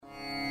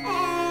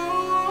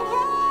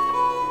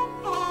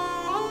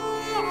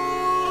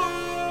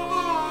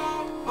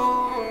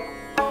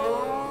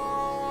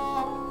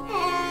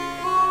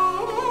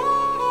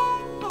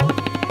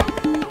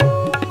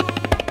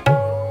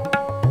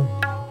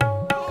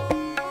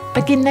ป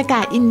กิณก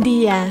ะอินเ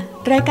ดีย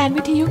รายการ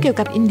วิทยุเกี่ยว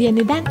กับอินเดียใน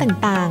ด้าน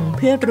ต่างๆเ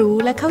พื่อรู้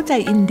และเข้าใจ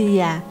อินเดี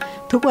ย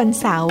ทุกวัน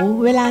เสาร์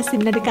เวลา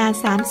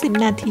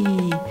 10:30 น.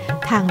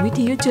ทางวิท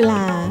ยุจุฬ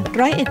า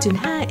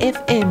 101.5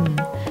 FM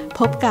พ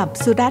บกับ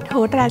สุรัตน์ โห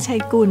ราชั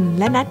ยกุล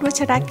และณัฐ วั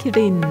ชรคิ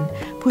รินทร์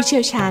ผู้เชี่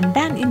ยวชาญ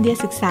ด้านอินเดีย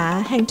ศึกษา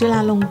แห่งจุฬา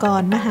ลงก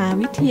รณ์มหา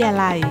วิทยา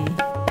ลัย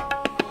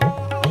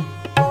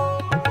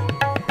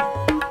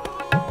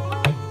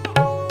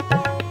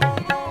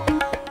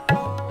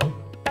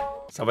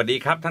สวัสดี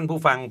ครับท่านผู้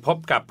ฟังพบ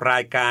กับรา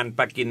ยการป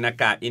กิณ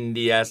กะอินเ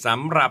ดียส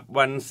ำหรับ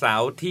วันเสา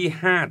ร์ที่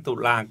5ตุ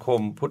ลาค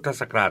มพุทธ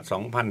ศักราช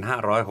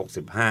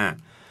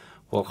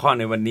2565หัวข้อ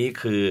ในวันนี้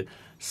คือ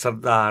ส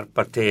ร์ดาร์ ป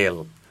เทล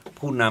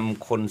ผู้น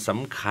ำคนส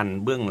ำคัญ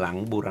เบื้องหลัง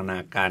บูรณา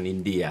การอิ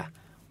นเดีย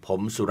ผ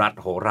มสุรัต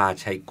น์ โหรา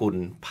ชัยกุล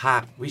ภา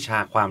ควิชา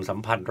ความสัม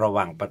พันธ์ระห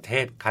ว่างประเท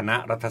ศคณะ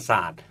รัฐศ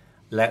าสตร์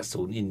และ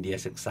ศูนย์อินเดีย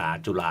ศึกษา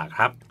จุฬาค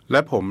รับและ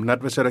ผมณัฐ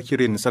วัชรคิ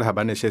รินทร์สถา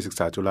บันเอเชียศึก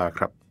ษาจุฬา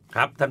ครับค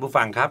รับท่านผู้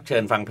ฟังครับเชิ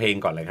ญฟังเพลง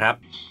ก่อนเลยครับ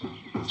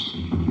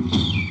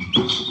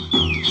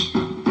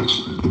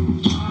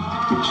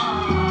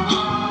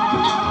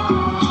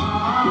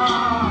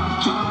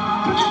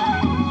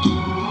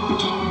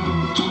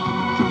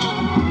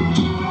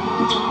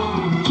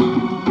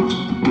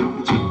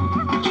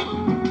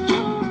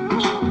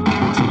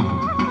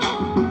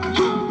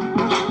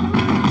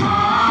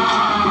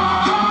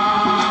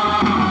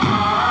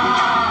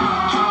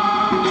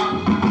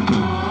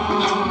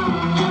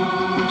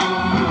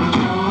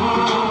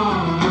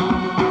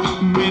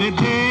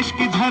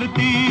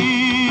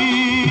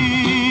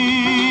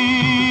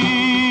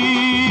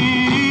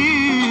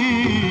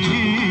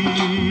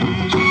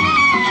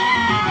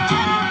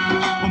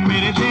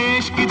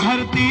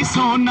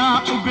सोना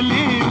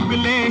उगले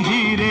उगले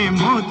हीरे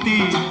मोती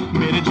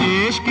मेरे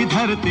देश की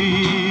धरती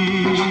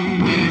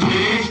मेरे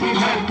देश की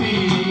धरती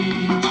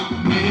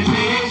मेरे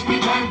देश की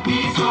धरती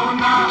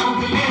सोना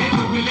उगले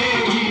उगले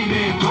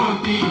हीरे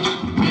मोती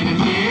मेरे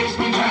देश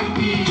की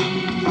धरती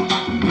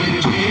मेरे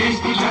देश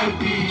की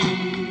धरती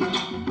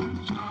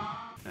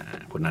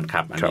คุณนันค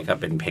รับอันนี้ก็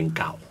เป็นเพลง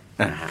เก่า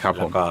นะครับ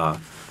แล้วก็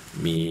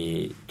มี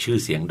ชื่อ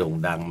เสียงโด่ง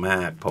ดังม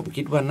ากผม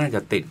คิดว่าน่าจ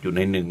ะติดอยู่ใน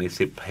1ใน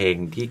10เพลง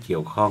ที่เกี่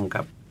ยวข้อง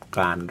กับ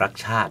การรัก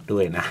ชาติด้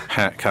วยนะ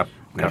ครับ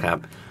นะครับ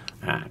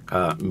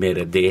ก็เมเร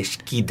เดช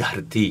กีดา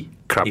ร์ตี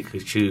นี่คื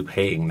อชื่อเพ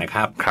ลงนะค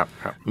รับ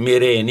เม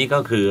เรนี่ก็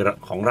คือ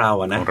ของเรา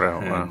อะนะ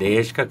เด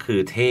ชก็คือ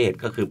เทศ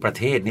ก็คือประ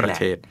เทศนี่แหละ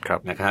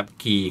นะครับ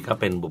กีก็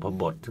เป็นบุพ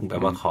บทซึ่งแปล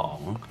ว่าของ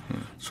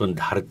ส่วน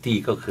ดาร์ตี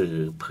ก็คือ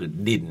ผืน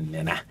ดินเ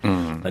นี่ยนะ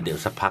แล้วเดี๋ยว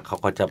สักพักเขา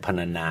ก็จะพรร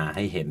ณนาใ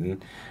ห้เห็น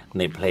ใ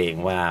นเพลง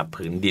ว่า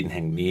ผืนดินแ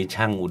ห่งนี้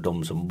ช่างอุดม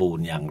สมบูร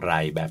ณ์อย่างไร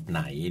แบบไห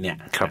นเนี่ย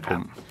นะครั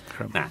บ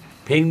นะ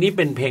เพลงนี้เ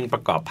ป็นเพลงปร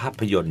ะกอบภา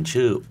พยนตร์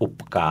ชื่ออุป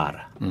การ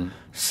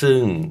ซึ่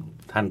ง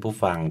ท่านผู้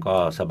ฟังก็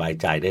สบาย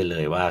ใจได้เล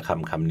ยว่า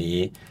คำนี้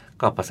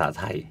ก็ภาษา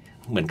ไทย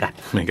เหมือนกัน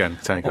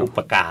ใช่ครับอุป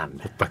การ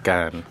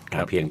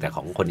เพียงแต่ข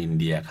องคนอิน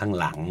เดียข้าง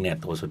หลังเนี่ย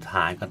ตัวสุด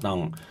ท้ายก็ต้อง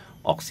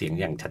ออกเสียง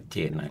อย่างชัดเจ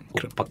นหน่อย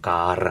อุปก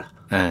าร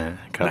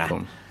ครับผ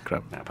ม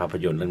ภาพ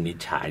ยนตร์เรื่องนี้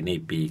ฉายใน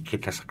ปีคริส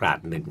ตศักราช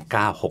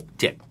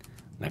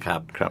1967นะครั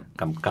บ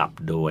กำกับ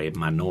โดย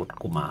มโนจ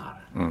กุมาร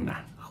นะ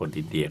คน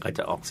อินเดียก็จ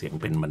ะออกเสียง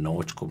เป็นมโน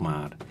จ กุมา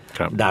ร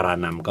ดารา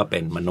นำก็เป็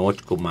นมโนจ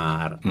กุมา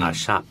รอา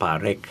ชาปา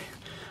เรก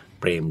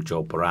เปรมโจ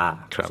ปรา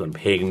ส่วนเ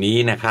พลงนี้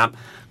นะครับ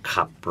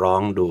ขับร้อ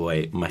งโดย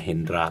มเหน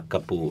ดราก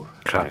ะปูร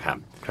นะครับ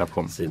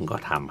ซึ่งก็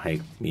ทำให้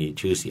มี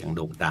ชื่อเสียงโ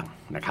ด่งดัง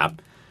นะครับ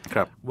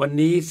วัน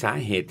นี้สา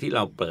เหตุที่เร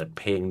าเปิด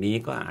เพลงนี้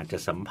ก็อาจจะ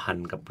สัมพัน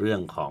ธ์กับเรื่อ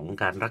งของ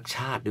การรักช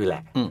าติด้วยแหล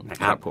ะนะ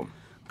ครับ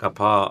ก็เ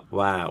พราะ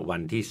ว่าวั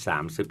นที่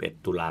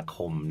31ตุลาค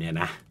มเนี่ย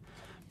นะ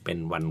เป็น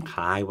วันค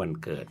ล้ายวัน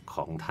เกิดข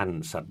องท่าน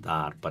สร์ดา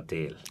ร์ ปเท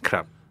ล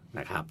น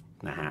ะครับ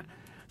นะฮะ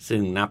ซึ่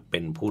งนับเป็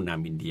นผู้น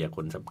ำอินเดียค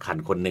นสำคัญ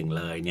คนหนึ่ง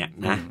เลยเนี่ย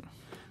นะ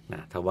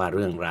ถ้าว่าเ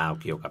รื่องราว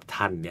เกี่ยวกับ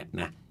ท่านเนี่ย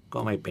นะก็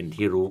ไม่เป็น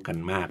ที่รู้กัน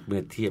มากเมื่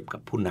อเทียบกั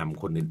บผู้น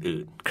ำคน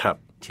อื่น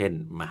ๆเช่น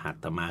มหา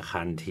ตมาค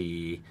านธี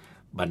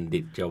บัณฑิ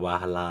ตจวา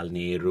ฮร์ลาลเน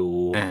รู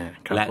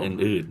และ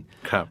อื่น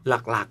ๆ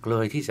หลักๆเล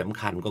ยที่สำ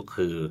คัญก็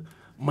คือ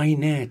ไม่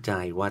แน่ใจ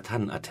ว่าท่า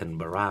นอัตเทนเ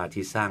บรา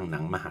ที่สร้างหนั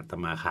งมหาต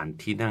มาคาน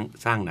ที่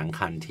สร้างหนัง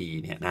คานธี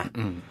เนี่ยนะ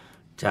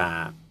จะ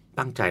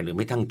ตั้งใจหรือไ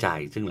ม่ตั้งใจ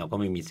ซึ่งเราก็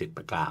ไม่มีสิทธิ์ป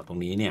ระกาศตรง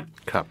นี้เนี่ย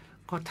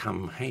ก็ท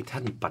ำให้ท่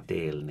านปเท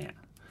ลเนี่ย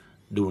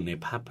ดูใน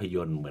ภาพย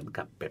นตร์เหมือน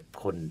กับแบบ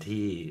คน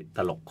ที่ต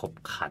ลกขบ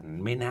ขัน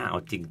ไม่น่าเอา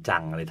จริงจั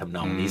งอะไรทำน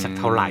องนี้สัก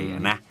เท่าไหร่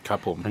นะครับ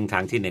ผม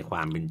ทั้งที่ในคว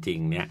ามเป็นจริง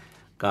เนี่ย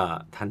ก็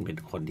ท่านเป็น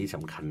คนที่ส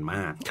ำคัญม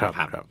ากค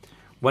รับ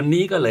วัน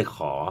นี้ก็เลย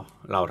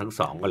เราทั้ง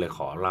สองก็เลยข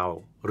อเล่า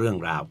เรื่อง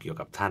ราวเกี่ยว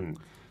กับท่าน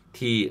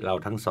ที่เรา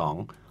ทั้งสอง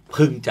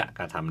พึงจะก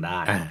ระทำได้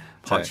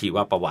เพราะชีว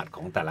ประวัติข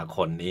องแต่ละค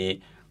นนี้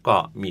ก็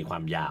มีควา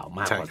มยาวม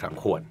ากพอสม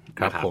ควร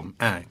ครับผม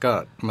ก็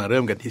มาเ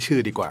ริ่มกันที่ชื่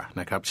อดีกว่า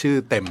นะครับชื่อ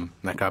เต็ม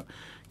นะครับ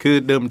คือ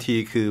เดิมที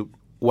คือ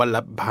วัล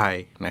ลับภาย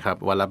นะครับ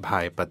วัลลับภา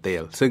ยปเท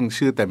ลซึ่ง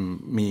ชื่อเต็ม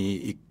มี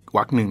อีกว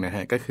รรคหนึ่งนะฮ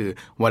ะก็คือ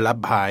วัลลับ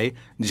ภาย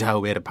จา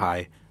เวรภาย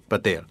ป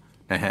เทล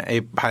นะฮะไอ้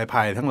พ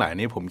ายทั้งหลาย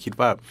นี้ผมคิด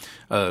ว่า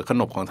ข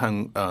นบของทาง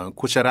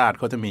คุชราชเ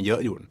ขาจะมีเยอ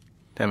ะอยู่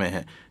ใช่ไหมฮ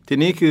ะที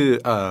นี้คือ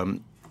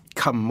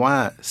คำว่า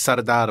ส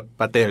ร์ดาร์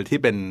ปเทลที่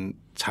เป็น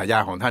ฉายา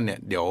ของท่านเนี่ย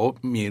เดี๋ยว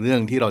มีเรื่อ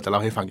งที่เราจะเล่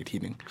าให้ฟังอีกที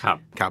นึงค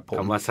รับผมค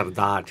ำว่าสร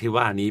ดาที่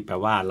ว่านี้แปล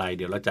ว่าอะไรเ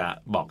ดี๋ยวเราจะ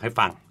บอกให้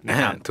ฟังนะ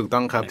ครับถูกต้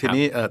องครับที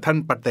นี้ท่าน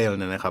ปาเตลเ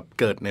นี่ยนะครับ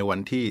เกิดในวัน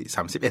ที่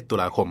31ตุ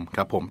ลาคมค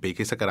รับผมปีค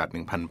ริสต์ศักราช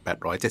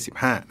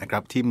1875นะครั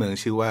บที่เมือง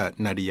ชื่อว่า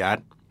นาดิยัต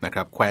นะค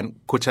รับแคว้น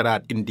คุชรา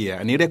ตอินเดีย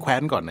อันนี้ได้แคว้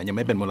นก่อนนะยังไ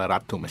ม่เป็นมลรั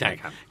ฐถูกไหมใช่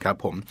ครับครับ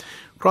ผม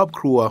ครอบค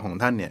รัวของ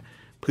ท่านเนี่ย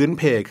พื้นเ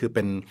พคือเ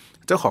ป็น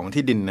เจ้าของ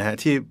ที่ดินนะฮะ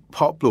ที่เพ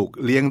าะปลูก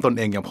เลี้ยงตนเ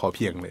องอย่างพอเ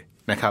พียงเลย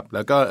นะครับแ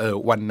ล้วก็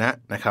วันนะ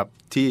นะครับ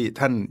ที่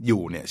ท่านอ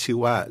ยู่เนี่ยชื่อ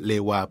ว่าเล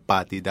วาปา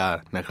ติดา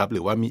นะครับห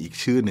รือว่ามีอีก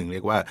ชื่อหนึ่งเรี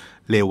ยกว่า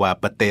เลวา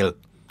ปาเตล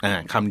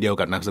คำเดียว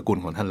กับนามสกุล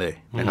ของท่านเลย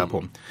นะครับผ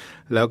ม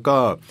แล้วก็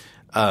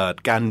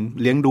การ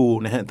เลี้ยงดู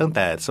นะฮะตั้งแ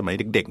ต่สมัย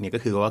เด็กๆเนี่ยก็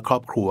คือว่าครอ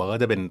บครัวก็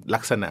จะเป็นลั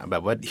กษณะแบ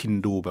บว่าฮิน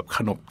ดูแบบข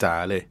นบจ๋า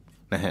เลย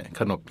นะฮะ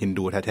ขนบฮิน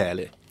ดูแท้ๆ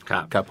เลย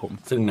ครับผม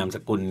ซึ่งนามส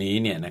กุลนี้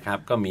เนี่ยนะครับ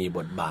ก็มีบ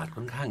ทบาท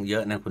ค่อนข้างเยอ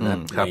ะนะคุณนัท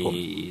ใน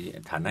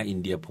ฐานะอิน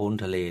เดียพ้น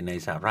ทะเลใน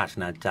สหราชอ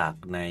าณาจักร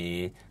ใน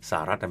ส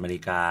หรัฐอเมริ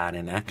กาเ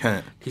นี่ยนะ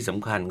ที่ส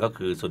ำคัญก็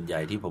คือส่วนใหญ่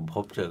ที่ผมพ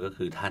บเจอก็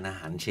คือทานอา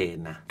หารเชน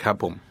นะครับ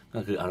ผมก็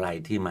คืออะไร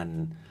ที่มัน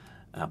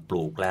ป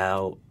ลูกแล้ว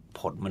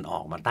ผลมันอ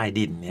อกมาใต้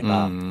ดินเนี่ยก็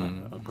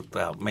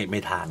ไม่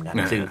ทานกัน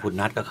ซึ่งคุณ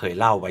นัทก็เคย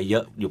เล่าไว้เยอ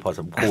ะอยู่พอ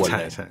สมควร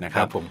เลยนะค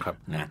รับผมครับ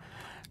นะ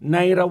ใน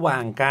ระหว่า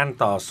งการ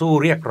ต่อสู้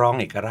เรียกร้อง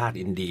เอกราช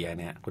อินเดีย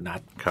เนี่ยคุณนั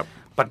ท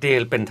ปาเต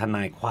ลเป็นทน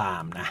ายควา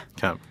มนะ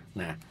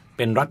เ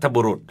ป็นรัฐ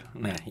บุรุษ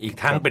นะอีก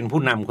ทั้งเป็น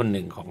ผู้นำคนห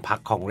นึ่งของพรรค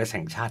คองเกรสแ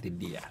ห่งชาติอิน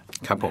เดีย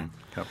ครับผม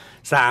ครับ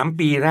3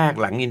 ปีแรก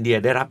หลังอินเดีย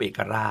ได้รับเอก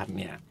ราช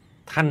เนี่ย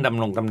ท่านด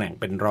ำรงตำแหน่ง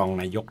เป็นรอง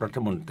นายกรัฐ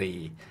มนตรี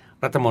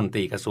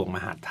กระทรวงม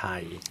หาดไท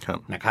ย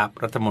นะครับ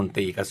รัฐมนต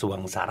รีกระทรวง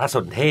สารส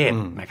นเทศ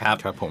นะครับ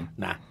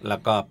นะแล้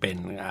วก็เป็น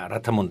รั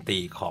ฐมนตรี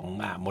ของ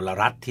มล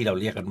รัฐที่เรา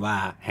เรียกกันว่า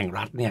แห่ง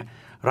รัฐเนี่ย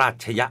รา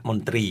ชยมน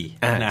ตรี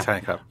นะ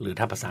หรือ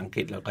ถ้าภาษาอังก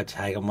ฤษเราก็ใ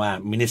ช้คำว่า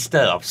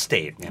Minister of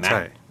State เนี่ยนะ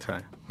ใช่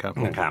ครับ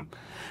นะครับ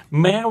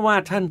แม้ว่า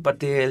ท่านปา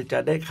เตลจะ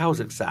ได้เข้า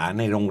ศึกษาใ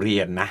นโรงเรี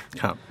ยนนะ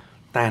ครับ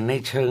แต่ใน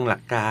เชิงหลั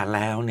กการแ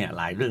ล้วเนี่ย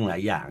หลายเรื่องหลา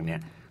ยอย่างเนี่ย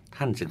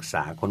ท่านศึกษ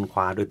าค้นค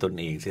ว้าด้วยตน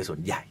เองเสียส่ว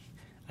นใหญ่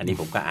อันนี้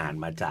ผมก็อ่าน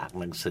มาจาก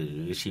หนังสือ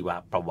ชีว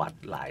ประวัติ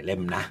หลายเล่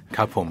มนะค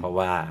รับผมเพราะ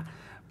ว่า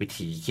วิ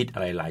ธีคิดอะ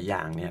ไรหลายอย่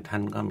างเนี่ยท่า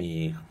นก็มี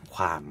ค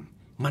วาม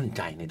มั่นใ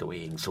จในตัวเอ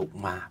งสูง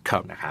มาก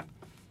นะครับ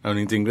เอา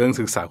จริงๆเรื่อง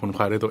ศึกษาค้นค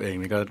ว้าด้วยตัวเอง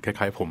นี่ก็ค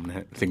ล้ายๆผมนะฮ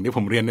ะสิ่งที่ผ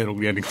มเรียนในโรง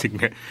เรียนจริงๆ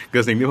เนี่ย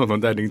กับสิ่งที่ผมส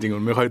นใจจริงๆ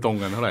มันไม่ค่อยตรง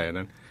กันเท่าไหร่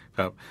นั้นค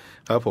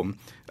รับผม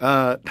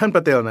ท่านป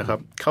าเตลนะครับ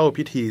เข้า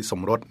พิธีส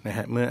มรสนะฮ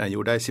ะเมื่ออายุ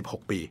ได้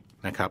16 ปี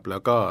นะครับแล้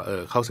วก็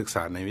เข้าศึกษ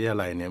าในวิทยา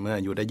ลัยเนี่ยเมื่อ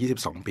อายุได้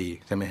22 ปี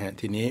ใช่ไหมฮะ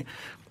ทีนี้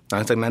หลั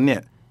งจากนั้นเนี่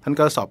ยท่าน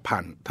ก็สอบผ่า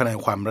นทนาย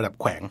ความระดับ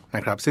แขวงน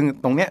ะครับซึ่ง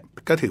ตรงเนี้ย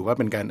ก็ถือว่าเ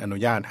ป็นการอนุ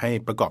ญาตให้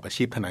ประกอบอา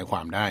ชีพทนายคว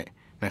ามได้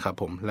นะครับ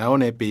ผมแล้ว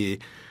ในปี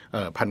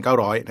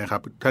1900นะครั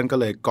บท่านก็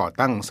เลยก่อ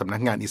ตั้งสำนั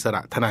กงานอิสร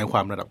ะทนายคว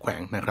ามระดับแขว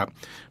งนะครับ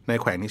ใน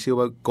แขวงนี้ชื่อ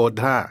ว่าโก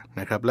ดรา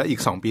นะครับและอีก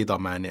2 ปีต่อ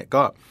มาเนี่ย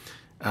ก็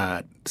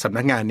สำ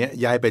นักงานนี้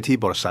ย้ายไปที่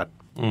บริษัท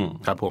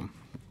ครับผม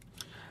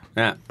น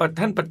ะ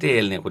ท่านปาเต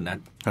ลเนี่ยคุณนัท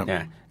น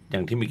ะอย่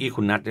างที่เมื่อกี้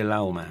คุณนัทได้เล่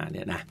ามาเ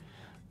นี่ยนะ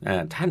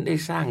ท่านได้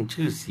สร้าง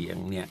ชื่อเสียง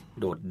เนี่ย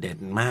โดดเด่น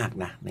มาก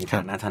นะในฐ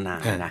านะทนา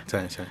ยนะใ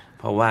ช่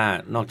เพราะว่า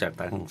นอกจาก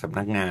ทางสำ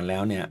นักงานแล้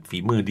วเนี่ยฝี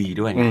มือดี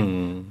ด้วยไง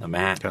ถูกไหม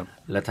ฮะ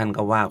แล้วท่าน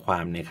ก็ว่าควา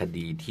มในค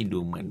ดีที่ดู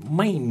เหมือนไ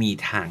ม่มี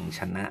ทางช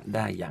นะไ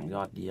ด้อย่างย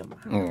อดเยี่ยม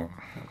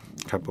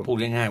พูด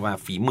ง่ายๆว่า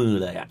ฝีมือ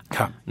เลยอ่ะ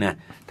นะ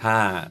ถ้า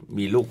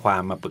มีลูกควา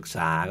มมาปรึกษ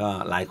าก็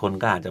หลายคน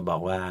ก็อาจจะบอ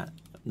กว่า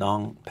น้อง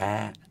แพ้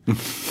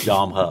ย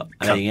อมเหอะ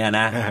อะไรเงี้ย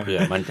นะเผื่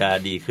อมันจะ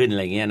ดีขึ้นอะไ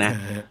รเงี้ยนะ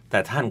แต่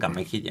ท่านกลับไ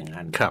ม่คิดอย่าง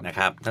นั้นนะค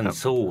รับท่าน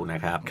สู้น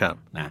ะครับ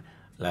นะ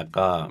แล้ว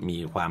ก็มี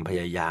ความพ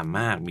ยายาม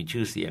มากมี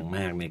ชื่อเสียงม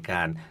ากในก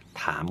าร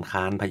ถาม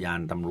ค้านพยาน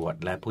ตำรวจ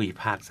และผู้พิ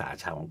พากษา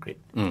ชาวอังกฤษ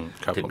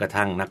ถึงกระ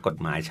ทั่งนักกฎ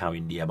หมายชาว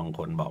อินเดียบางค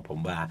นบอกผม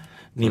ว่า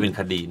นี่เป็น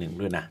คดีหนึ่ง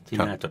ด้วยนะที่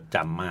น่าจดจ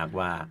ำมาก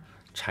ว่า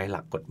ใช้ห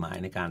ลักกฎหมาย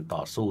ในการต่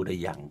อสู้ได้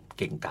อย่าง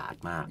เก่งกาจ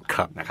มาก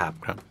นะครับ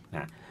น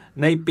ะ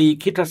ในปี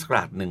คริสตศักร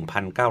าช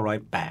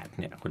1908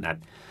เนี่ยคุณนัท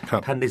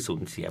ท่านได้สู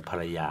ญเสียภร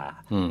รยา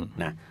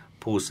นะ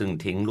ผู้ซึ่ง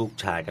ทิ้งลูก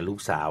ชายกับลูก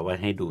สาวไว้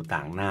ให้ดูต่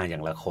างหน้าอย่า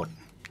งละคน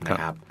นะ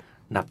ครับ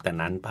นับแต่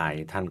นั้นไป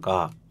ท่านก็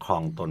ครอ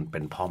งตนเป็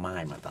นพ่อม่า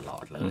ยมาตลอ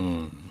ดเลย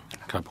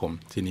ครับผม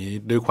ทีนี้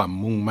ด้วยความ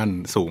มุ่งมั่น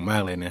สูงมา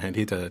กเลยนะฮะ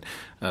ที่จะ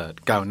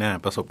ก้าวหน้า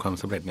ประสบความ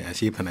สำเร็จในอา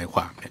ชีพทนายคว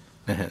ามเนี่ย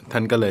นะฮะท่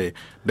านก็เลย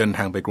เดินท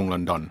างไปกรุงล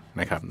อนดอน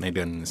นะครับในเ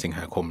ดือนสิงห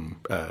าคม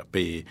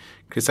ปี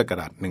คริสต์ศัก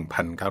ราช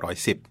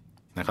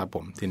1910นะครับผ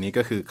มทีนี้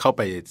ก็คือเข้าไ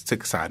ปศึ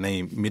กษาใน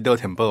Middle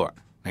Temple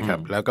นะครับ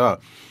แล้วก็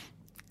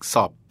ส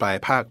อบปลาย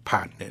ภาคผ่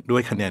านเนี่ยด้ว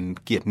ยคะแนน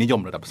เกียรตินิย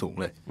มระดับสูง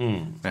เลย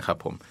นะครับ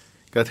ผม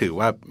ก็ถือ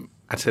ว่า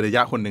อัจฉริย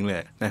ะคนหนึ่งเลย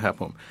นะครับ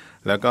ผม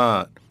แล้วก็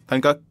ท่าน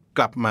ก็ก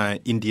ลับมา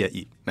อินเดีย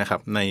อีกนะครับ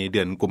ในเดื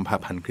อนกุมภา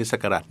พันธ์คริสต์ศั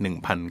กราช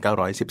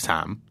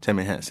1913ใช่ไห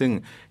มฮะซึ่ง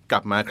กลั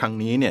บมาครั้ง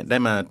นี้เนี่ยได้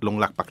มาลง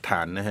หลักปักฐ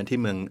านนะฮะที่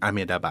เมืองอาเม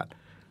ดาบัด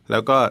แล้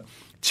วก็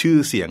ชื่อ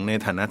เสียงใน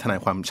ฐานะทนาย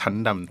ความชั้น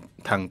ด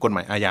ำทางกฎหม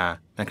ายอาญา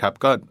นะครับ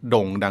ก็โ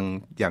ด่งดัง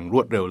อย่างร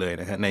วดเร็วเลย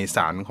นะฮะในศ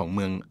าลของเ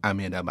มืองอาเ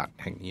มดาบัด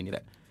แห่งนี้นี่แห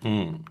ละ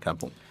ครับ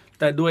ผม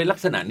แต่โดยลัก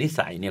ษณะนิ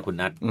สัยเนี่ยคุณ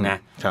นัทนะ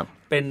ครับ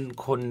เป็น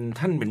คน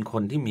ท่านเป็นค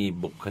นที่มี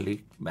บุคลิก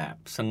แบบ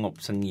สงบ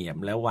เสงี่ยม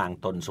และวาง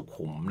ตนสุ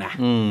ขุมนะ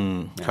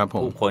ครับ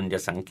ผู้คนจะ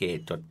สังเกต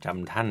จดจ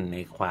ำท่านใน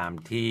ความ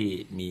ที่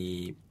มี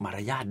มาร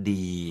ยาท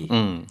ดี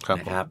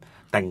นะครับ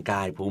แต่งก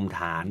ายภูมิฐ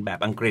านแบบ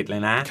อังกฤษเล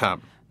ยนะครับ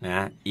น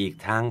ะอีก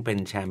ทั้งเป็น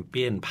แชมเ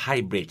ปี้ยนไพ่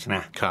บริดจ์น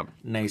ะครับ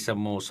ในส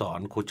โมสร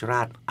คุชร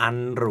าชอัน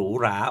หรู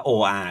หรา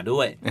OR ด้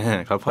วย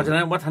เพราะฉะ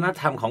นั้นวัฒน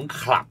ธรรมของ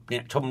คลับเนี่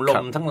ยชมร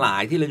มทั้งหลา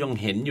ยที่เรายัง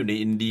เห็นอยู่ใน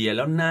อินเดียแ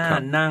ล้วน่า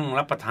นั่ง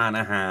รับประทาน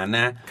อาหารน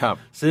ะ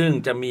ซึ่ง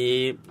จะมี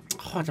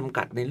ข้อจำ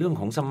กัดในเรื่อง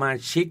ของสมา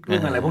ชิกเรื่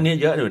องอะไรพวกนี้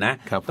เยอะอยู่นะ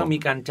ต้องมี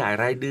การจ่าย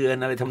รายเดือน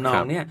อะไรทำนอ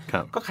งเนี้ย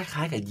ก็คล้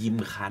ายๆกับยิม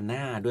คา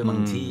น่าด้วยบาง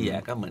ที่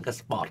ก็เหมือนกับ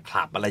สปอร์ตค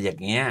ลับอะไรอย่า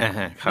งเงี้ย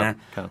นะ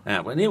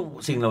วันนี้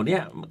สิ่งเหล่านี้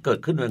เกิด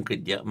ขึ้นในอังกฤษ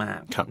เยอะมาก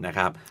นะค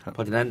รับเพร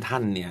าะฉะนั้นท่า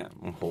นเนี่ย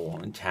โอ้โห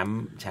แช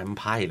มป์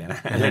ไพ่เลยน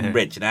ะเล่นบ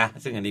ริดจ์นะ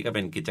ซึ่งอันนี้ก็เ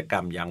ป็นกิจกร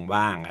รมยาม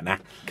ว่างนะ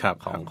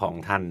ของ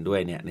ท่านด้ว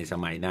ยเนี่ยในส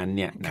มัยนั้นเ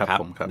นี่ยนะครับ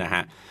นะฮ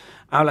ะ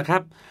เอาละครั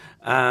บ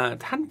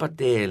ท่านปเ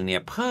ตลเนี่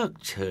ยเพิก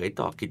เฉย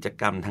ต่อกิจ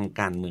กรรมทาง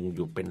การเมืองอ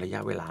ยู่เป็นระย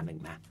ะเวลาหนึ่ง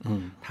นะ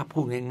ถ้าพู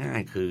ดง่าย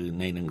ๆคือ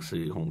ในหนังสื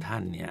อของท่า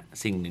นเนี่ย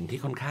สิ่งหนึ่งที่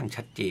ค่อนข้าง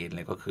ชัดเจนเ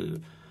ลยก็คือ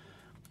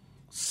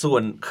ส่ว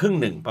นครึ่ง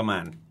หนึ่งประมา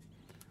ณ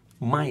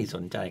ไม่ส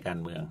นใจการ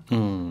เมือง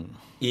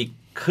อีก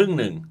ครึ่ง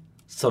หนึ่ง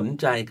สน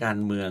ใจการ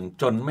เมือง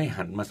จนไม่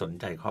หันมาสน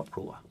ใจครอบค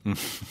รัว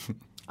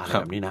อะไร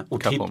แบบนี้นะอุ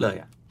ทิศเลย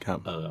อ่ะ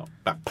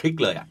แบบพลิก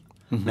เลยอ่ะ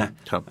นะ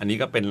อันนี้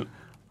ก็เป็น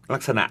ลั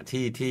กษณะ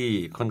ที่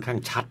ค่อนข้าง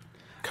ชัด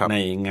ใน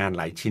งาน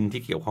หลายชิ้น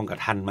ที่เกี่ยวข้องกับ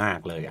ท่านมาก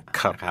เลยอ่ะ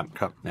ครับ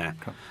นะ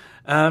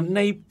ใน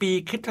ปี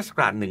คริสตศัก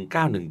ราช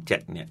1917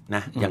เนี่ยน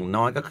ะอย่าง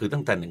น้อยก็คือ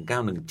ตั้งแต่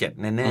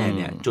1917แน่ๆเ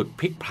นี่ยจุด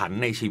พลิกผัน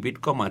ในชีวิต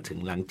ก็มาถึง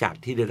หลังจาก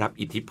ที่ได้รับ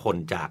อิทธิพล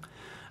จาก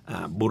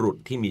บุรุษ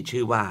ที่มี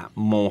ชื่อว่า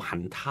โมหั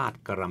นทาต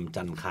กรัม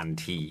จันทร์คาน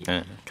ธี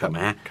ใช่ไหม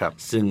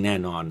ซึ่งแน่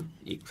นอน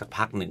อีกสัก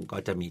พักหนึ่งก็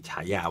จะมีฉา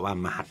ยาว่า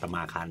มหัตตม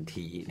าคาน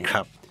ธีนะค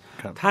รับ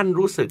ท่าน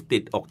รู้สึกติ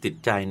ดอกติด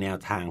ใจแนว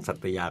ทางสั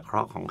ตยาเคร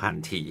าะห์ของคาน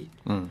ธี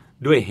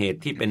ด้วยเห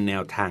ตุที่เป็นแน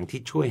วทางที่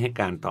ช่วยให้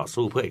การต่อ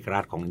สู้เพื่อเอกรา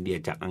ชของอินเดีย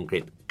จากอังกฤ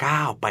ษก้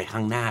าวไปข้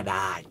างหน้าไ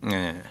ด้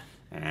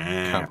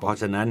เพราะ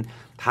ฉะนั้น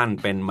ท่าน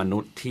เป็นมนุ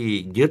ษย์ที่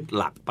ยึด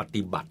หลักป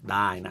ฏิบัติไ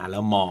ด้นะแล้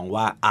วมอง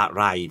ว่าอะ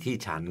ไรที่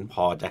ฉันพ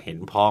อจะเห็น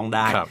พ้องไ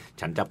ด้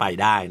ฉันจะไป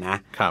ได้นะ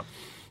ครับ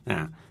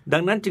ดั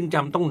งนั้นจึงจ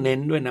ำต้องเน้น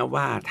ด้วยนะ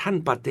ว่าท่าน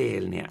ปเต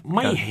ลเนี่ยไ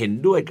ม่เห็น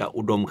ด้วยกับ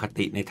อุดมค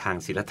ติในทาง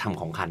ศีลธรรม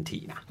ของคาน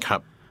ธีนะครั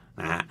บ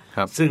นะฮะ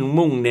ซึ่ง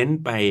มุ่งเน้น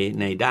ไป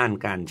ในด้าน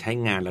การใช้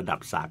งานระดับ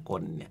สาก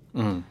ลเนี่ย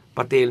ป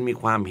เตลมี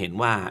ความเห็น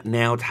ว่าแน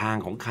วทาง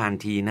ของคาน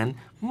ธีนั้น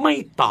ไม่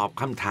ตอบ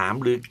คำถาม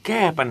หรือแ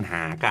ก้ปัญห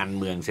าการ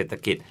เมืองเศรษฐ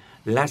กิจ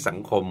และสัง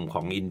คมข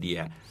องอินเดีย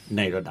ใ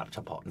นระดับเฉ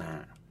พาะหน้า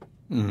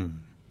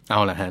เอา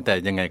ละฮะแต่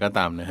ยังไงก็ต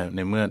ามนะครับใน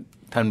เมื่อ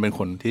ท่านเป็น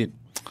คนที่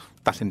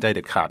ตัดสินใจเ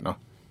ด็ดขาดเนาะ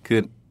คือ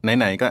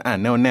ไหนๆก็อ่าน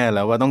แน่วแน่แ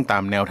ล้วว่าต้องตา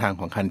มแนวทาง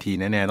ของคานธี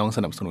แน่ๆต้องส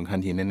นับสนุนคา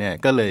นธีแน่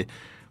ๆก็เลย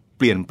เ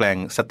ปลี่ยนแปลง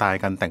สไต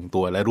ล์การแต่ง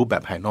ตัวและรูปแบ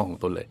บภายนอกของ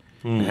ตนเลย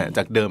นะฮะจ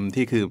ากเดิม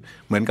ที่คือ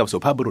เหมือนกับสุ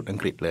ภาพบุรุษอัง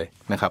กฤษเลย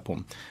นะครับผม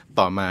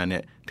ต่อมาเนี่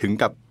ยถึง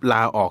กับล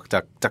าออกจ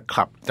ากค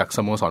ลับจากส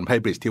โมสรไพ่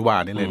บริดจ์ที่ว่า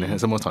นี่เลยนะฮะ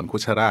สโมสรคุ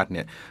ชราชเ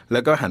นี่ยแล้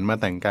วก็หันมา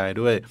แต่งกาย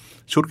ด้วย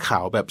ชุดขา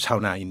วแบบชาว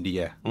นาอินเดี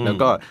ยแล้ว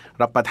ก็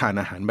รับประทาน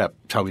อาหารแบบ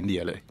ชาวอินเดี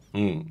ยเลย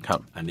ครับ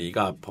อันนี้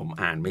ก็ผม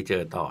อ่านไม่เจ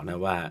อต่อนะ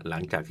ว่าหลั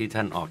งจากที่ท่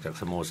านออกจาก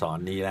สโมสร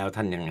นี้แล้ว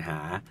ท่านยังหา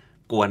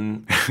กวน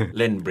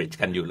เล่นบริดจ์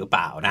กันอยู่หรือเป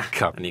ล่านะ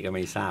อันนี้ก็ไ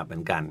ม่ทราบเหมื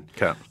อนกัน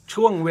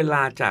ช่วงเวล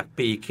าจาก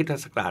ปีคริสต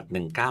ศักราช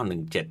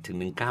1917ถึง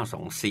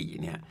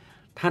1924เนี่ย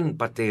ท่าน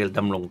ปเตลด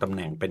ำรงตำแห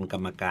น่งเป็นกร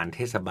รมการเท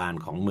ศบาล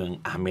ของเมือง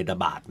อาห์เมดา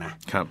บาดนะ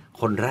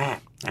คนแรก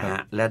นะฮ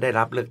ะและได้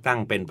รับเลือกตั้ง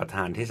เป็นประธ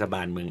านเทศบ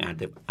าลเมืองอา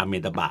ห์เม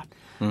ดาบาด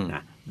น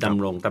ะด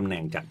ำรงตำแห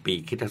น่งจากปี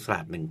คริสตศักรา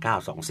ช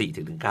1924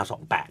ถึง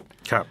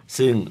1928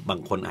ซึ่งบาง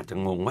คนอาจจะ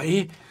งงว่า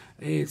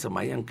ส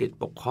มัยอังกฤษ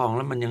ปกครองแ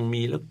ล้วมันยัง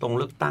มีเลือ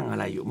กตั้งอะ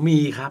ไรอยู่มี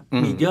ครับ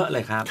มีเยอะเล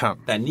ยครับ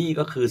แต่นี่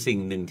ก็คือสิ่ง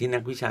หนึ่งที่นั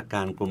กวิชาก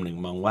ารกลุ่มหนึ่ง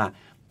มองว่า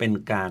เป็น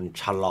การ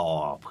ชะลอ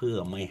เพื่อ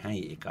ไม่ให้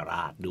เอกร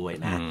าชด้วย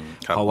นะ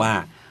เพราะว่า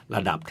ร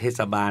ะดับเทศ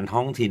บาลท้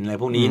องถิ่นอะไร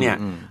พวกนี้เนี่ย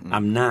อ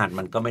ำนาจ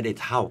มันก็ไม่ได้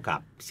เท่ากับ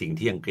สิ่ง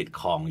ที่อังกฤษ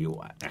ครองอยู่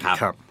นะครั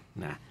บ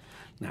นะ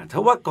ถ้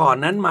าว่าก่อน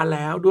นั้นมาแ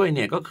ล้วด้วยเ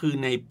นี่ยก็คือ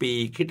ในปี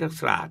คริสต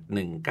ศักราช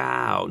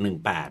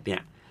1918เนี่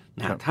ย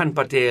ท่านป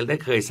เตลได้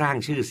เคยสร้าง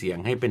ชื่อเสียง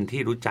ให้เป็น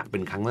ที่รู้จักเป็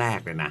นครั้งแรก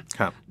เลยนะ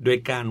โดย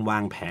การวา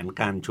งแผน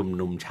การชุม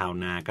นุมชาว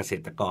นาเกษ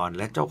ตรกร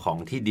และเจ้าของ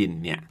ที่ดิน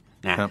เนี่ย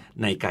นะ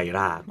ในไกร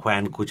าแคว้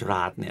นกุจร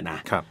าตเนี่ยนะ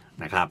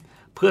ครับ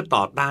เพื่อ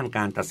ต่อต้านก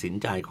ารตัดสิน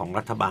ใจของ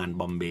รัฐบาล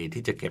บอมเบย์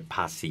ที่จะเก็บภ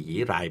าษี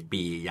ราย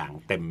ปีอย่าง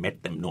เต็มเม็ด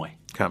เต็มหน่วย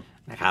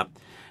นะครับ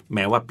แ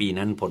ม้ว่าปี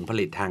นั้นผลผ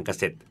ลิตทางเก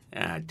ษตร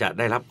จะไ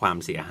ด้รับความ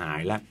เสียหาย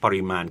และป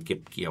ริมาณเก็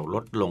บเกี่ยวล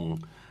ดลง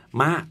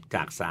มากจ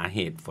ากสาเห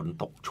ตุฝน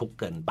ตกชุก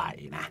เกินไป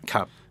นะค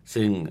รับ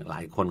ซึ่งหล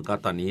ายคนก็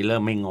ตอนนี้เริ่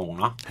มไม่งง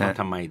เนาะว่า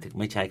ทำไมถึง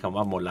ไม่ใช้คำ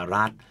ว่ามล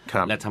รัฐ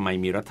และทำไม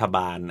มีรัฐบ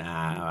าล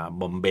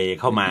บอมเบย์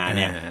เข้ามาเ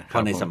นี่ยเพรา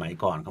ะในสมัย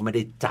ก่อนเขาไม่ไ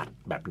ด้จัด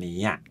แบบนี้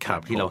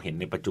ที่เราเห็น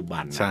ในปัจจุบั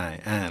นใช่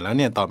แล้วเ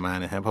นี่ยต่อมา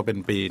นะฮะพอเป็น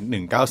ปี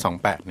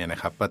1928เนี่ยน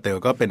ะครับปาเตล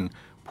ก็เป็น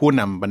ผู้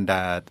นำบรรด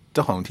าเ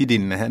จ้าของที่ดิ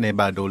นนะฮะใน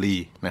บาโดลี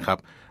นะครับ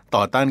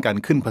ต่อต้านการ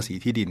ขึ้นภาษี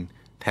ที่ดิน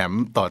แถม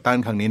ต่อต้าน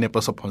ครั้งนี้ในปร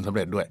ะสบผลสำเ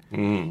ร็จด้วย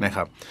นะค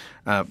รับ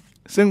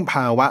ซึ่งภ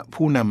าวะ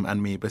ผู้นำอัน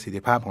มีประสิท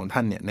ธิภาพของท่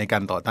านเนี่ยในกา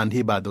รต่อต้าน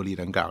ที่บาโดรี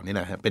ดังกล่าวนี่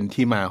นะฮะเป็น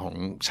ที่มาของ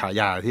ฉา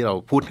ยาที่เรา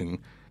พูดถึง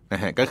น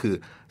ะฮะก็คือ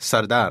ซา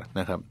ร์ดาร์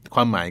นะครับคว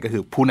ามหมายก็คื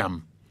อผู้น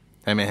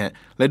ำใช่ไหมฮะ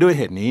และด้วยเ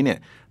หตุนี้เนี่ย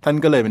ท่าน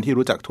ก็เลยเป็นที่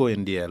รู้จักทั่วอิ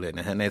นเดียเลย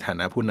นะฮะในฐา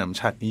นะผู้นำ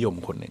ชาตินิยม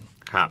คนหนึ่ง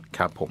ค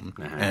รับผม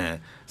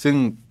ซึ่ง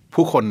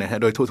ผู้คนนะฮะ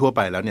โดยทั่วๆไ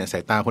ปแล้วเนี่ยสา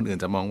ยตาคนอื่น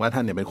จะมองว่าท่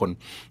านเนี่ยเป็นคน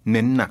เ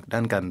น้นหนักด้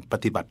านการป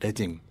ฏิบัติได้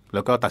จริงแ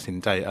ล้วก็ตัดสิน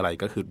ใจอะไร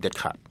ก็คือเด็ด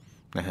ขาด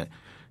นะฮะ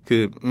คื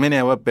อไม่แน่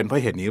ว่าเป็นเพรา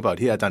ะเหตุนี้หรือเปล่า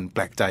ที่อาจารย์แป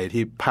ลกใจ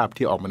ที่ภาพ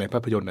ที่ออกมาในภา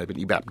พยนตร์เป็น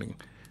อีกแบบหนึ่ง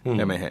ใ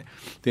ช่ไหมฮะ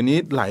ทีนี้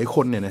หลายค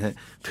นเนี่ยนะฮะ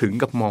ถึง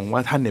กับมองว่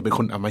าท่านเนี่ยเป็นค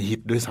นอำมหิต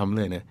ด้วยซ้ำ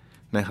เลย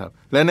นะครับ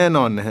และแน่น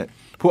อนนะฮะ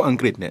พวกอัง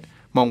กฤษเนี่ย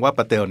มองว่าป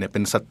าเตลเนี่ยเป็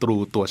นศัตรู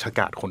ตัวฉก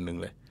าจคนหนึ่ง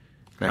เลย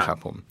นะครับ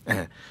ผม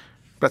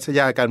ปรัชญ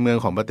าการเมือง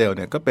ของปาเตลเ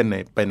นี่ยก็เป็น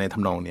ไปในท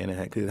ำนองนี้นะ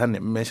ฮะคือท่านเ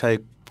นี่ยไม่ใช่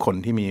คน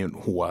ที่มี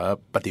หัว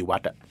ปฏิวั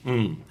ติ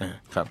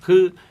ครับ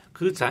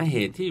คือสาเห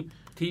ตุ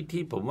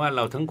ที่ผมว่าเ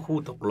ราทั้งคู่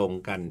ตกลง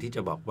กันที่จ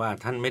ะบอกว่า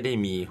ท่านไม่ได้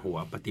มีหัว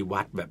ปฏิ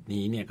วัติแบบ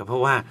นี้เนี่ยก็เพรา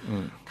ะว่า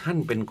ท่าน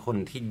เป็นคน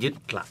ที่ยึด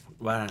หลัก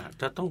ว่า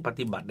จะต้องป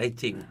ฏิบัติได้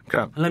จริง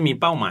และมี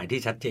เป้าหมายที่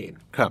ชัดเจน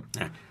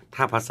นะ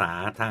ถ้าภาษา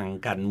ทาง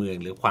การเมือง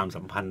หรือความ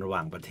สัมพันธ์ระหว่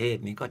างประเทศ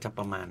นี้ก็จะป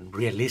ระมาณเ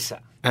รียลลิสต์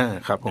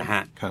นะฮ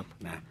ะ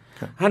นะ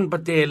ท่านปา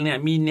เตลเนี่ย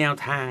มีแนว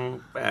ทาง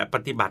ป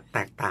ฏิบัติแต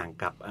กต่าง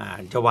กับ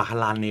จวาฮา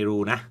ร์ลาลเนรู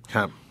นะ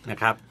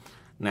ครับ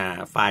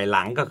ฝ่ายห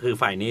ลังก็คือ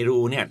ฝ่ายเนรู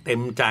เนี่ยเต็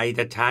มใจจ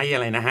ะใช้อะ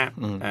ไรนะฮะ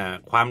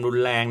ความรุน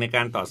แรงในก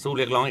ารต่อสู้เ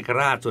รียกร้องเอก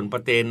ราชส่วนปา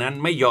เตลนั้น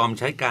ไม่ยอม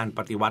ใช้การป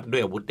ฏิวัติด้ว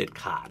ยอาวุธเด็ด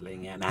ขาดอะไร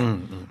เงี้ยนะ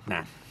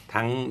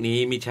ทั้งนี้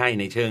ไม่ใช่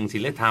ในเชิงศี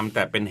ลธรรมแ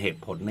ต่เป็นเห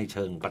ตุผลในเ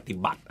ชิงปฏิ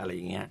บัติอะไรอ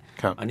ย่างเงี้ย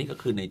อันนี้ก็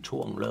คือในช่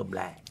วงเริ่มแ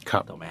รก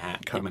ถูกไหมฮะ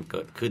ที่มันเ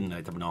กิดขึ้นใน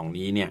ทำนอง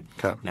นี้เนี่ย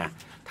นะ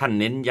ท่าน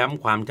เน้นย้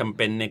ำความจำเ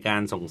ป็นในกา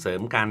รส่งเสริ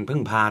มการพึ่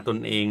งพาตน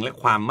เองและ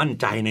ความมั่น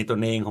ใจในตน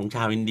เองของช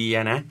าวอินเดีย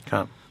นะ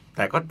แ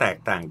ต่ก็แตก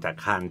ต่างจาก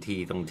คานที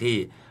ตรงที่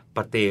ป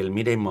าเตลไ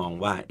ม่ได้มอง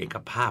ว่าเอก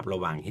ภาพระ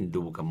หว่างฮิน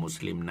ดูกับมุส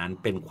ลิมนั้น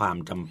เป็นความ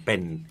จำเป็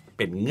นเ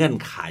ป็นเงื่อน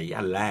ไข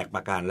อันแรกป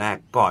ระการแรก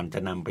ก่อนจะ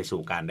นำไป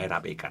สู่การได้รั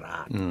บเอกร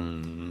าช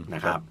น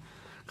ะครับ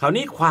คราว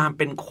นี้ความเ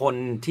ป็นคน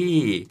ที่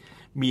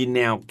มีแน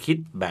วคิด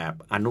แบบ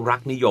อนุรัก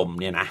ษ์นิยม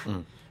เนี่ยน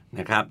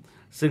ะครับ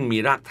ซึ่งมี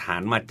รากฐา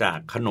นมาจาก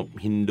ขนบ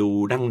ฮินดู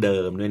ดั้งเดิ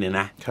มด้วยเนี่ย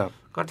นะ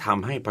ก็ท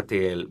ำให้ปาเต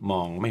ลม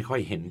องไม่ค่อ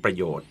ยเห็นประ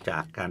โยชน์จา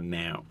กการ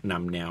น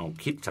ำแนว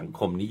คิดสังค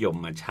มนิยม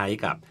มาใช้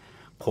กับ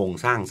โครง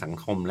สร้างสัง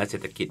คมและเศร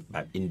ษฐกิจแบ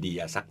บอินเดีย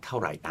สักเท่า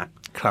ไหร่นัก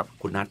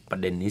คุณนัทปร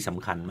ะเด็นนี้ส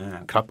ำคัญมาก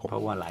เพรา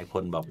ะว่าหลายค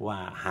นบอกว่า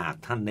หาก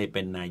ท่านได้เ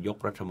ป็นนายก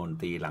รัฐมน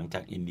ตรีหลังจา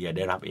กอินเดียไ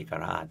ด้รับเอก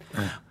ราช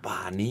ป่า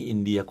นนี้อิ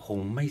นเดียคง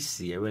ไม่เ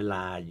สียเวล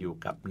าอยู่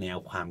กับแนว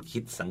ความคิ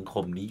ดสังค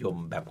มนิยม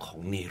แบบของ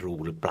เนรู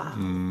หรือเปล่า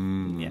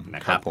เนี่ยน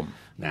ะครับ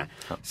นะ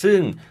ซึ่ง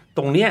ต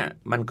รงเนี้ย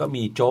มันก็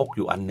มีโจ๊กอ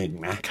ยู่อันหนึ่ง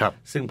นะ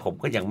ซึ่งผม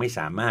ก็ยังไม่ส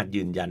ามารถ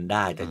ยืนยันไ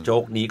ด้แต่โจ๊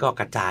กนี้ก็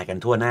กระจายกัน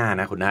ทั่วหน้า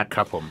นะคุณนัท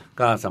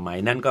ก็สมัย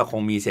นั้นก็ค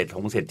งมีเศร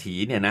ษฐี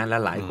เนี่ยนะและ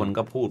หลายคน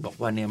ก็พูดบอก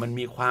ว่าเนี่ยมัน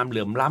มีความเห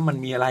ลื่อมล้ำมัน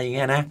มีอะไรอย่างเ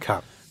งี้ยนะ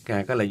แก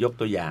ก็เลยยก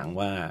ตัวอย่าง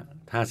ว่า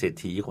ถ้าเศรษ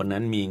ฐีคนนั้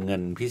นมีเงิ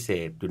นพิเศ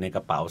ษอยู่ในก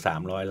ระเป๋า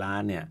300 ล้า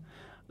นเนี่ย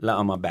แล้วเอ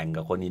ามาแบ่ง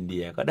กับคนอินเดี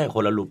ยก็ได้ค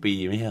นละรูปี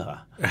ไม่ใช่เหรอ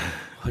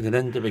เพราะฉะ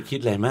นั้นจะไปคิด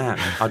อะไรมาก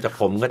เอาจาก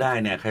ผมก็ได้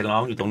เนี่ยใครร้อ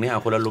งอยู่ตรงนี้เอ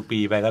าคนละรูปี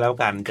ไปก็แล้ว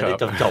กันจะได้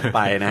จบไป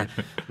นะ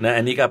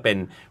อันนี้ก็เป็น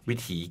วิ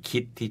ถีคิ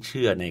ดที่เ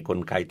ชื่อในกล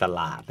ไกต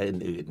ลาดและ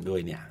อื่นๆด้ว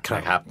ยเนี่ยน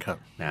ะครับ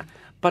นะ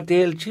ปาเต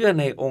ลเชื่อ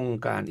ในอง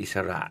ค์การอิส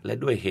ระและ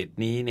ด้วยเหตุ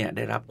นี้เนี่ยไ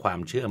ด้รับความ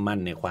เชื่อมั่น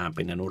ในความเ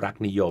ป็นอนุรัก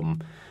ษ์นิยม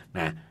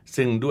นะ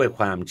ซึ่งด้วยค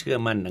วามเชื่อ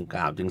มั่นดังก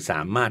ล่าวจึงส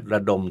ามารถร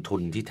ะดมทุ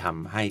นที่ท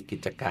ำให้กิ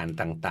จการ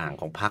ต่างๆ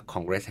ของพรรคค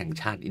องเกรสแห่ง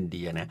ชาติอินเ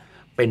ดียนะ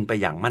เป็นไป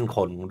อย่างมั่นค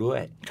งด้ว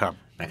ย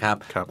นะครับ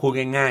พูด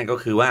ง่ายๆก็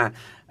คือว่า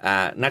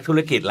นักธุร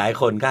กิจหลาย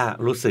คนก็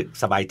รู้สึก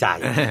สบายใจ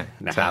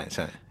นะครับ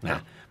น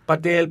ะปา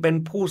เตลเป็น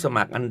ผู้ส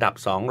มัครอันดับ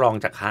2รอง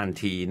จากคาน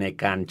ทีใน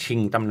การชิง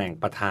ตำแหน่ง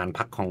ประธานพ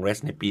รรคคองเกรส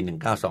ในปี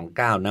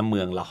1929ณเมื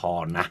องละฮอ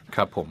ร์นะค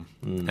รับผม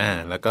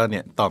แล้วก็เนี่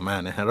ยต่อมา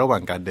นะฮะระหว่า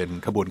งการเดิน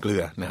ขบวนเกลื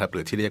อนะครับห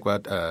รือที่เรียกว่า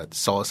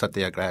ซอสเ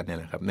ตียแกรนเนี่ย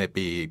นะครับใน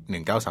ปี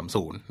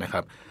1930นะค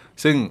รับ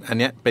ซึ่งอัน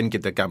เนี้ยเป็นกิ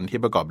จกรรมที่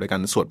ประกอบด้วยกา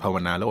รสวดภาว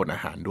นาและอดอา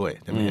หารด้วย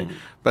ใช่ไหม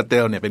ปาเต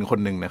ลเนี่ยเป็นคน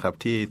หนึ่งนะครับ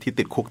ที่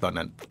ติดคุกตอน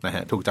นั้นนะฮ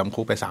ะถูกจำ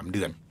คุกไป3 เ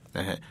ดือนน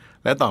ะฮะ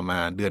และต่อมา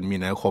เดือนมี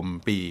นาคม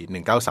ปี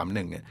1931เ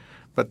นี่ย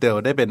ปาเตล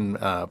ได้เป็น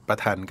ประ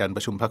ธานการป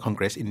ระชุมพรรคคองเก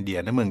รสอินเดีย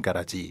ณเมืองการ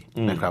าจี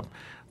นะครับ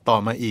ต่อ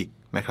มาอีก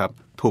นะครับ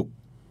ถูก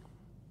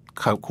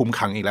คุม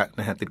ขังอีกแล้ว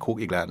นะฮะติดคุก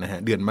อีกแล้วนะฮะ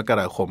เดือนมก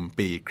ราคม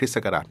ปีคริสต์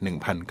ศักราช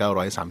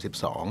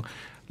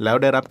1932แล้ว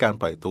ได้รับการ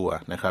ปล่อยตัว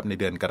นะครับใน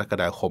เดือนกรก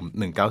ฎาคม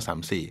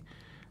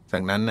1934จา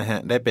กนั้นนะฮะ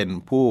ได้เป็น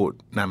ผู้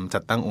นำจั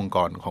ดตั้งองค์ก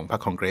รของพรร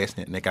คคองเกรสเ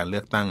นี่ยในการเลื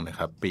อกตั้งนะค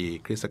รับปี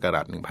คริสต์ศักร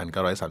าช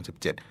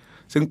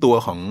1937ซึ่งตัว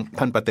ของ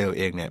ท่านปาเตลเ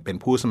องเนี่ยเป็น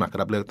ผู้สมัคร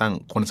รับเลือกตั้ง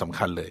คนสำ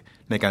คัญเลย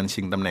ในการ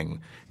ชิงตำแหน่ง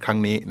ครั้ง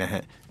นี้นะฮ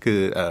ะคือ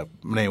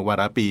ในวา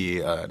ระปี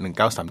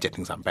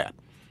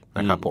1937-38น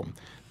ะครับผม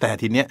แต่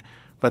ทีเนี้ย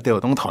ปาเตล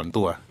ต้องถอน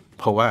ตัว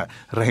เพราะว่า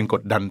แรงก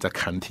ดดันจาก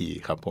คันที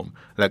ครับผม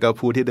แล้วก็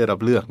ผู้ที่ได้รับ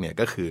เลือกเนี่ย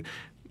ก็คือ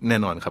แน่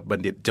นอนครับบัณ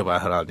ฑิตจวา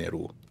ฮาร์ลาลเน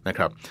รูนะค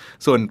รับ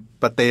ส่วน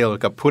ปาเตล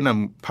กับผู้น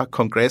ำพรรคค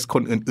องเกรสค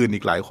นอื่นๆ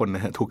อีกหลายคนน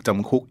ะฮะถูกจ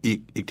ำคุก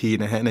อีกที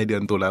นะฮะในเดือ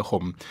นตุลาค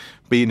ม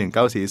ปี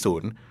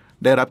1940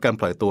 ได้รับการ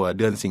ปล่อยตัวเ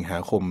ดือนสิงหา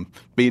คม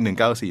ปี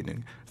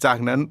1941จาก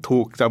นั้นถู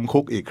กจำคุ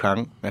กอีกครั้ง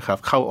นะครับ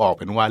เข้าออกเ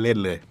ป็นว่าเล่น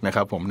เลยนะค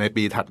รับผมใน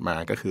ปีถัดมา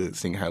ก็คือ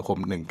สิงหาคม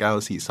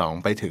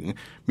1942ไปถึง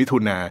มิถุ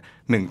นา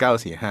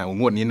1945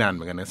งวดนี้นานเห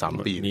มือนกันนะ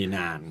3ปีนี่น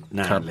าน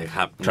เลยค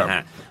รับนะฮ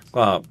ะ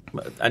ก็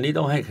อันนี้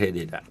ต้องให้เคร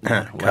ดิต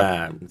ว่า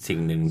สิ่ง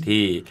หนึ่ง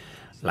ที่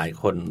หลาย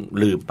คน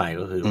ลืมไป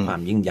ก็คือควา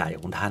มยิ่งใหญ่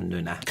ของท่านด้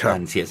วยนะกา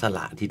รเสียสล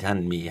ะที่ท่าน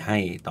มีให้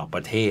ต่อป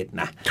ระเทศ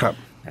นะครับ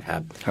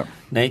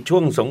ในช่ว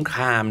งสงค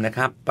รามนะค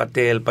รับปาเต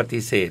ลป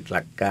ฏิเสธห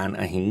ลักการ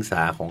อหิงส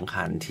าของค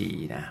านธี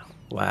นะ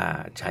ว่า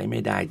ใช้ไม่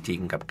ได้จริ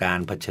งกับการ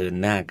เผชิญ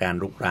หน้าการ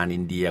รุกรานอิ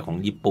นเดียของ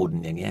ญี่ปุ่น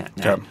อย่างเงี้ย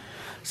นะ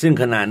ซึ่ง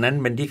ขณะนั้น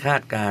เป็นที่คา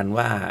ดการ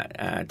ว่า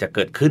จะเ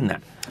กิดขึ้น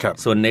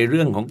ส่วนในเ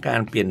รื่องของกา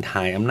รเปลี่ยน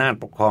ถ่ายอำนาจ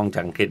ปกครองจ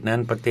ากอังกฤษนั้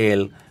นปาเตล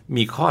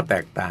มีข้อแต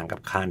กต่างกับ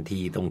คานธี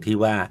ตรงที่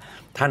ว่า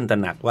ท่านตระ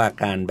หนักว่า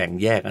การแบ่ง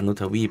แยกอนุ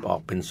ทวีปออ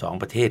กเป็น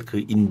2ประเทศคื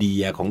ออินเดี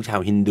ยของชา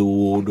วฮินดู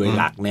โดย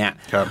หลักเนี่ย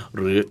ห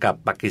รือกับ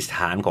ปากีสถ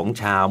านของ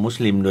ชาวมุส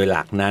ลิมโดยห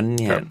ลักนั้น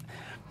เนี่ย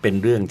เป็น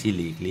เรื่องที่ห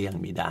ลีกเลี่ยง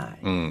ไม่ได้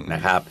น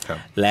ะครับ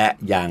และ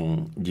ยัง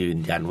ยืน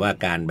ยันว่า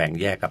การแบ่ง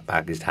แยกกับปา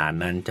กีสถาน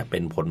นั้นจะเป็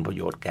นผลประโ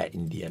ยชน์แก่อิ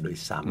นเดียโดย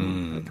ซ้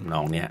ำทำน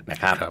องเนี้ยนะ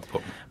ครับ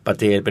ปา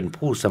เตลเป็น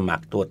ผู้สมัค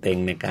รตัวเต็ง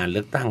ในการเลื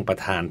อกตั้งประ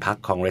ธานพรรค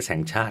คองเกรสแห่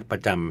งชาติปร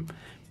ะจ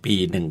ำปี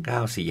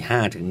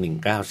1945ถึง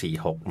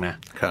1946นะ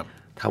ครับ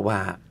ถ้าว่า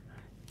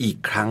อีก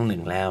ครั้งหนึ่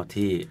งแล้ว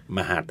ที่ม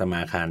หาตม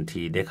ะคาน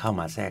ธีได้เข้า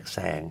มาแทรกแซ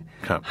ง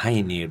ให้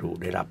เนรู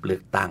ได้รับเลือ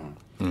กตั้ง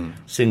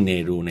ซึ่งเน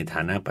รูในฐ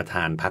านะประธ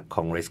านพรรคค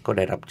องเกรสก็ไ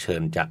ด้รับเชิ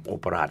ญจากโอ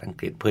เปราอัง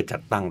กฤษเพื่อจั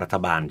ดตั้งรัฐ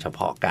บาลเฉพ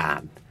าะกา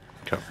ร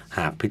ห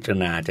ากพิจาร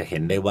ณาจะเห็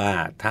นได้ว่า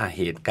ถ้าเ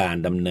หตุการ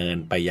ณ์ดำเนิน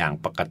ไปอย่าง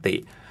ปกติ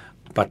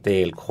ปาเต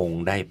ลคง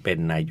ได้เป็น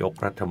นายก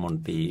รัฐมน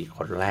ตรีค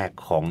นแรก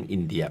ของอิ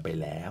นเดียไป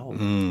แล้ว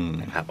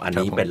นะครับอัน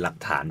นี้เป็นหลัก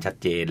ฐานชัด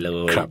เจนเล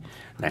ย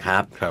นะครั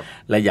บ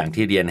และอย่าง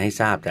ที่เรียนให้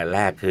ทราบแต่แร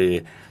กคือ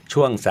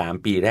ช่วง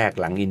3ปีแรก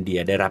หลังอินเดีย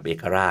ได้รับเอ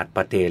กราชป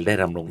าเตลได้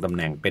ดำรงตำแ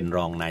หน่งเป็นร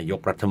องนาย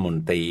กรัฐมน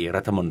ตรี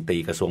รัฐมนตรี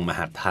กระทรวงมห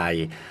าดไทย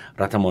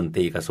รัฐมนต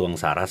รีกระทรวง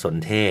สารสน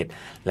เทศ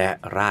และ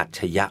ราช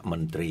ยม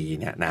นตรี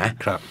เนี่ยนะ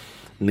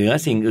เหนือ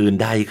สิ่งอื่น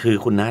ใดคือ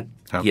คุณนัท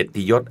เกียร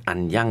ติยศอัน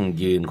ยั่ง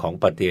ยืนของ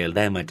ปาเตลไ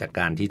ด้มาจาก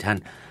การที่ท่าน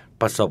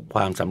ประสบค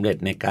วามสำเร็จ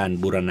ในการ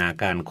บูรณา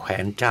การแคว้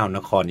นเจ้าน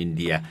ครอิน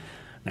เดีย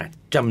นะ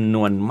จำน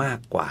วนมาก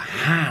กว่า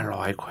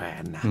500แคว้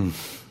นนะ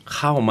เ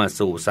ข้ามา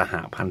สู่สห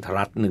พันธ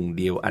รัฐหนึ่ง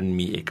เดียวอัน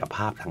มีเอกภ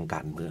าพทางก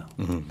ารเมือง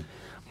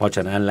เพราะฉ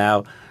ะนั้นแล้ว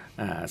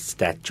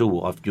Statue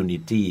of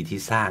Unity ที่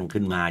สร้าง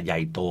ขึ้นมาใหญ่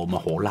โตม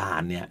โหฬา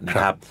รเนี่ยนะ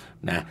ครับ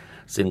นะ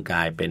ซึ่งกล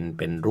ายเ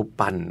ป็นรูป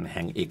ปั้นแ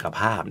ห่งเอกภ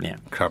าพเนี่ย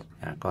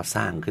ก็ส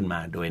ร้างขึ้นมา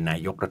โดยนา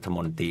ยกรัฐม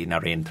นตรีน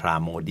เรนทรา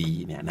โมดี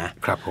เนี่ยนะ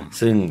ครับ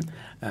ซึ่ง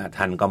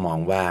ท่านก็มอ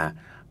งว่า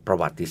ประ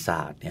วัติศ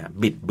าสตร์เนี่ย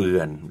บิดเบื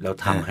อนแล้ว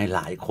ทำให้ห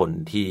ลายคน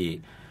ที่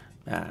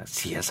เ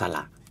สียสล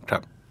ะ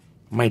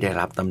ไม่ได้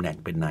รับตำแหน่ง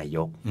เป็นนาย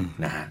ก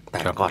นะฮะแต่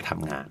ก็ท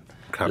ำงาน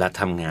และ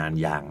ทำงาน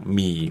อย่าง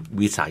มี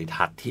วิสัย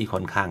ทัศน์ที่ค่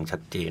อนข้างชั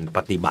ดเจนป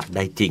ฏิบัติไ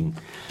ด้จริง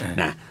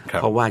นะเ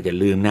พราะว่าอย่า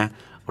ลืมนะ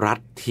รัฐ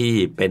ที่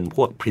เป็นพ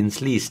วก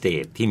princely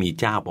state ที่มี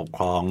เจ้าปกค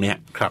รองเนี่ย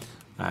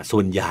ส่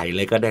วนใหญ่เล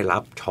ยก็ได้รั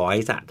บช้อย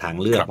ส์ทาง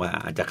เลือกว่า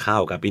จะเข้า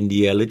กับอินเ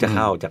ดียหรือจะเ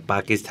ข้าจากปา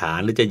กีสถาน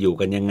หรือจะอยู่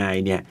กันยังไง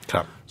เนี่ย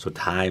สุด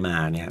ท้ายมา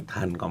เนี่ย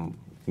ท่านก็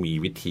มี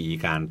วิธี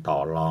การต่อ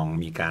รอง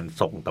มีการ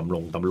ส่งต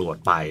ำรวจ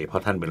ไปเพรา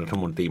ะท่านเป็นรัฐ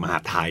มนตรีมหา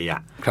ดไทยอ่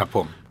ะครับผ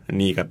ม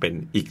นี่ก็เป็น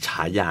อีกฉ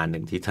ายาห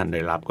นึ่งที่ท่านไ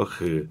ด้รับก็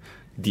คือ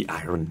The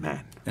Iron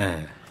Man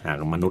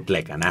มนุษย์เห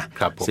ล็กอะนะ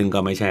ซึ่งก็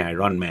ไม่ใช่ไอ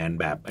รอนแมน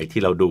แบบไอ้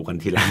ที่เราดูกัน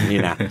ทีหลังนี่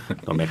นะ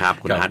ถูกไหมครับ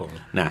คุณนัท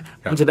นะ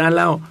เพราะฉะนั้นแ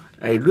ล้ว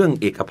ไอ้เรื่อง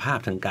เอกภาพ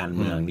ทางการเ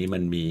มืองนี้มั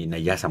นมีนั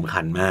ยสำ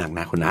คัญมากน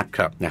ะคุณนัท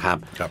นะครับ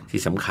ที่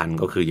สำคัญ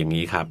ก็คืออย่าง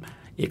นี้ครับ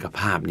เอกภ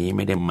าพนี้ไ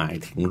ม่ได้หมาย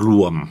ถึงร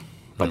วม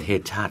ประเท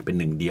ศชาติเป็น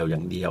หนึ่งเดียวอย่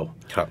างเดียว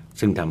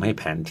ซึ่งทำให้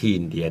แผนที่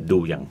อินเดียดู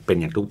อย่างเป็น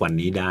อย่างทุกวัน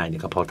นี้ได้เนี่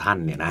ยก็เพราะท่าน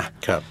เนี่ยนะ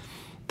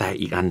แต่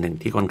อีกอันหนึ่ง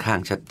ที่ค่อนข้าง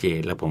ชัดเจน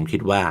และผมคิ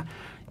ดว่า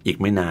อีก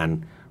ไม่นาน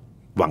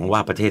หวังว่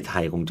าประเทศไท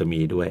ยคงจะ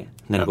มีด้วย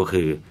นั่นก็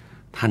คือ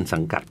ท่านสั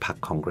งกัดพรรค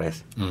คองเกรส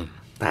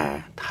แต่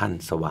ท่าน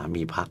สวา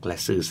มีภักดิ์และ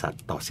ซื่อสัต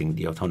ย์ต่อสิ่งเ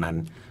ดียวเท่านั้น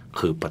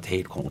คือประเท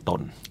ศของต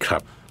น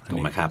ถู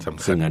กไหมครับ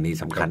ซึ่งอันนี้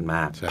สำคัญม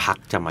ากพรรค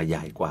จะมาให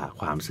ญ่กว่า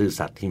ความซื่อ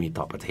สัตย์ที่มี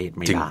ต่อประเทศ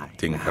ไม่ได้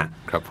จริง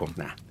ครับผม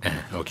นะ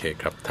โอเค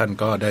ครับท่าน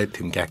ก็ได้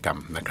ถึงแก่กรรม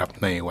นะครับ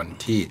ในวัน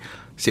ที่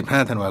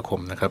15ธันวาค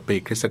มนะครับปี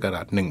คริสต์ศักร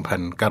าช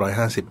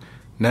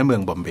1950ณเมือ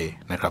งบอมเบย์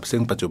นะครับซึ่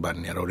งปัจจุบัน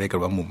เนี่ยเราเรียกกั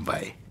นว่ามุมไบ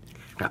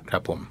ครั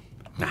บผม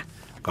นะ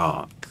ก็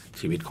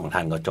ชีวิตของท่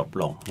านก็จบ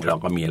ลงเรา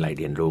ก็มีอะไร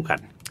เรียนรู้กัน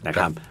นะ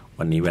ครับ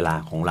วันนี้เวลา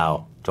ของเรา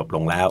จบล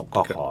งแล้ว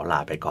ก็ขอลา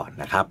ไปก่อน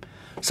นะครับ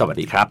สวัส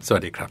ดีครับส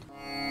วัสดีครับ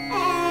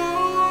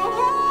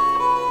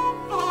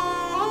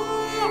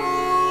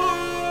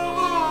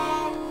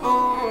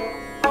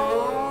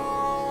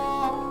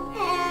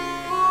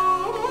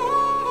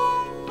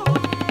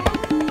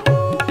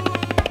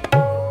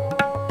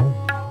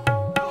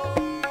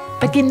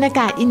ปกิณก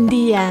ะอินเ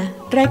ดีย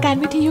รายการ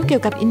วิทยุเกี่ย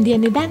วกับอินเดีย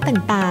ในด้าน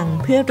ต่าง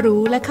ๆเพื่อ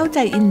รู้และเข้าใจ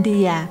อินเ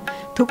ดีย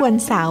ทุกวัน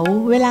เสาร์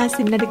เวลา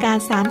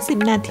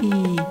 10:30 น.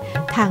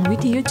ทางวิ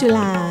ทยุจุฬ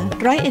า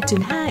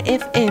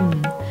 101.5 FM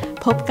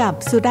พบกับ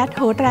สุรัตน์ โ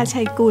หรา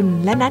ชัยกุล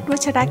และณัฐ วั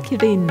ชรคิ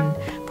รินทร์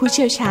ผู้เ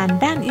ชี่ยวชาญ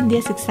ด้านอินเดี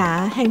ยศึกษา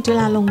แห่งจุ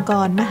ฬาลงก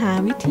รณ์มหา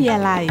วิทยา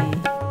ลัย